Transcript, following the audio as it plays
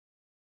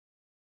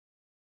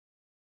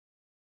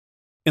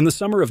In the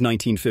summer of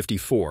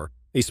 1954,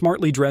 a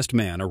smartly dressed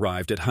man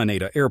arrived at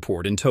Haneda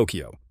Airport in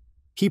Tokyo.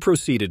 He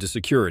proceeded to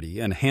security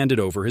and handed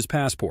over his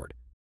passport.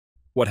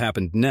 What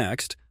happened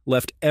next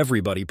left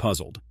everybody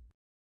puzzled.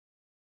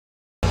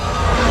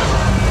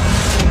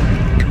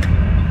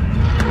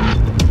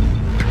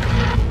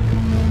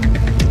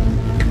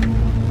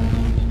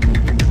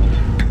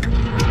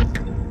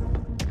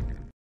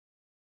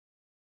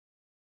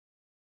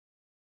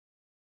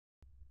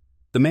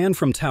 The man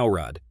from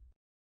Taured.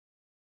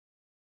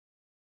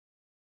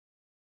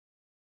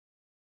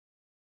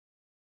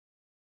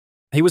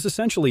 He was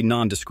essentially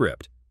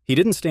nondescript. He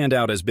didn't stand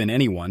out as being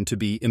anyone to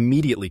be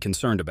immediately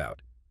concerned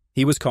about.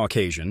 He was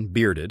Caucasian,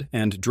 bearded,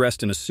 and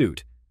dressed in a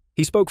suit.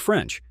 He spoke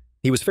French.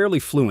 He was fairly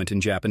fluent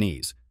in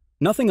Japanese.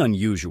 Nothing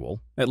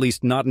unusual, at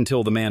least not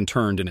until the man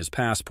turned in his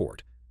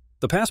passport.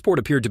 The passport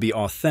appeared to be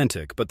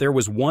authentic, but there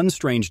was one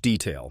strange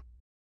detail.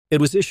 It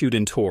was issued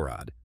in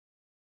Taured.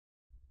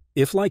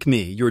 If, like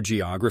me, your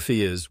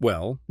geography is,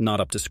 well, not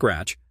up to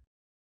scratch,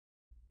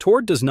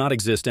 Taured does not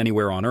exist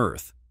anywhere on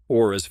Earth,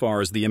 or as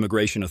far as the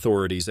immigration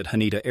authorities at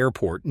Haneda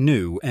Airport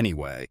knew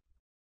anyway.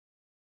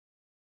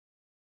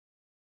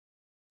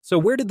 So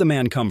where did the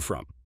man come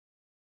from?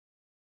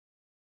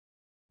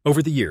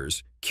 Over the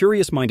years,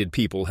 curious-minded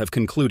people have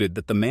concluded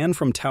that the man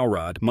from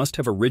Taured must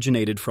have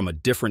originated from a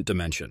different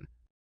dimension,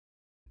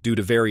 due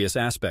to various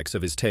aspects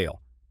of his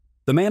tale.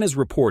 The man is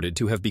reported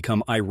to have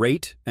become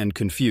irate and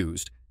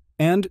confused,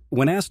 and,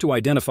 when asked to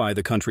identify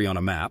the country on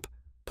a map,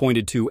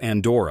 pointed to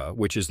Andorra,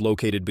 which is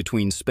located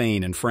between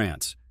Spain and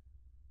France.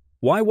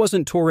 Why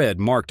wasn't Taured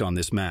marked on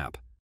this map?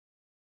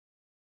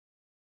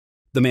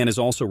 The man is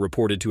also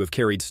reported to have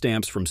carried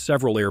stamps from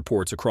several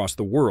airports across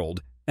the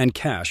world and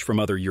cash from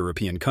other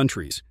European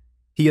countries.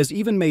 He has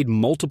even made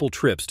multiple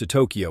trips to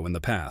Tokyo in the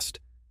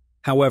past.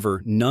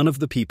 However, none of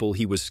the people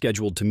he was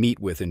scheduled to meet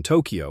with in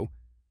Tokyo,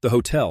 the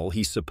hotel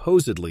he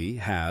supposedly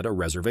had a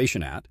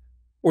reservation at,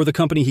 or the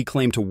company he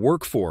claimed to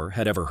work for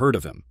had ever heard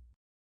of him.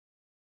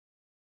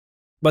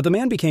 But the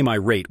man became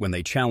irate when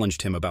they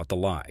challenged him about the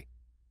lie.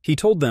 He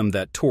told them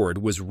that Taured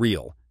was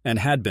real and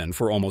had been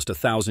for almost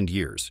 1,000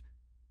 years.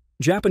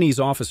 Japanese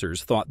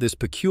officers thought this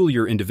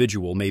peculiar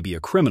individual may be a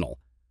criminal,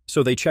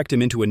 so they checked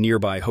him into a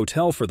nearby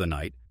hotel for the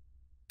night,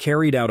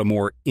 carried out a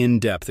more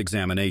in-depth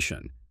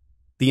examination.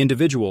 The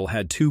individual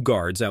had 2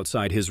 guards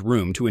outside his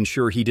room to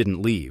ensure he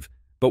didn't leave,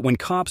 but when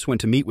cops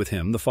went to meet with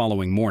him the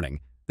following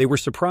morning, they were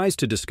surprised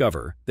to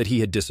discover that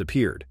he had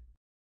disappeared.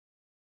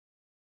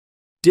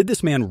 Did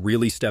this man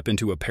really step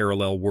into a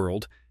parallel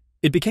world?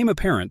 It became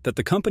apparent that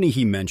the company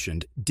he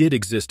mentioned did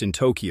exist in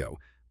Tokyo,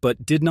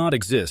 but did not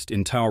exist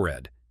in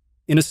Taured.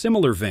 In a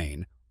similar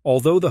vein,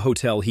 although the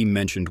hotel he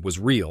mentioned was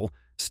real,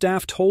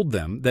 staff told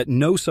them that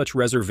no such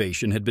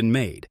reservation had been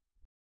made.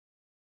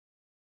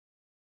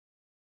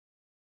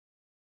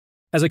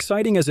 As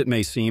exciting as it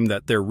may seem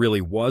that there really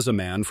was a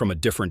man from a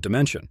different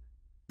dimension,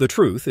 the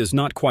truth is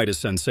not quite as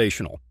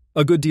sensational.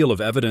 A good deal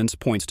of evidence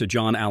points to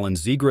John Allen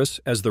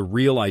Zegras as the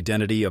real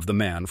identity of the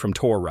man from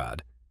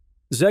Taured.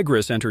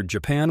 Zegras entered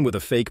Japan with a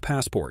fake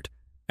passport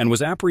and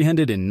was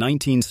apprehended in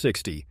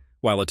 1960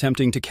 while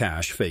attempting to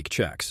cash fake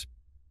checks.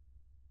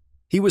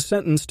 He was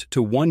sentenced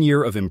to 1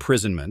 year of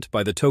imprisonment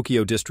by the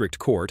Tokyo District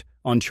Court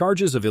on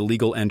charges of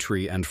illegal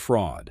entry and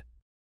fraud.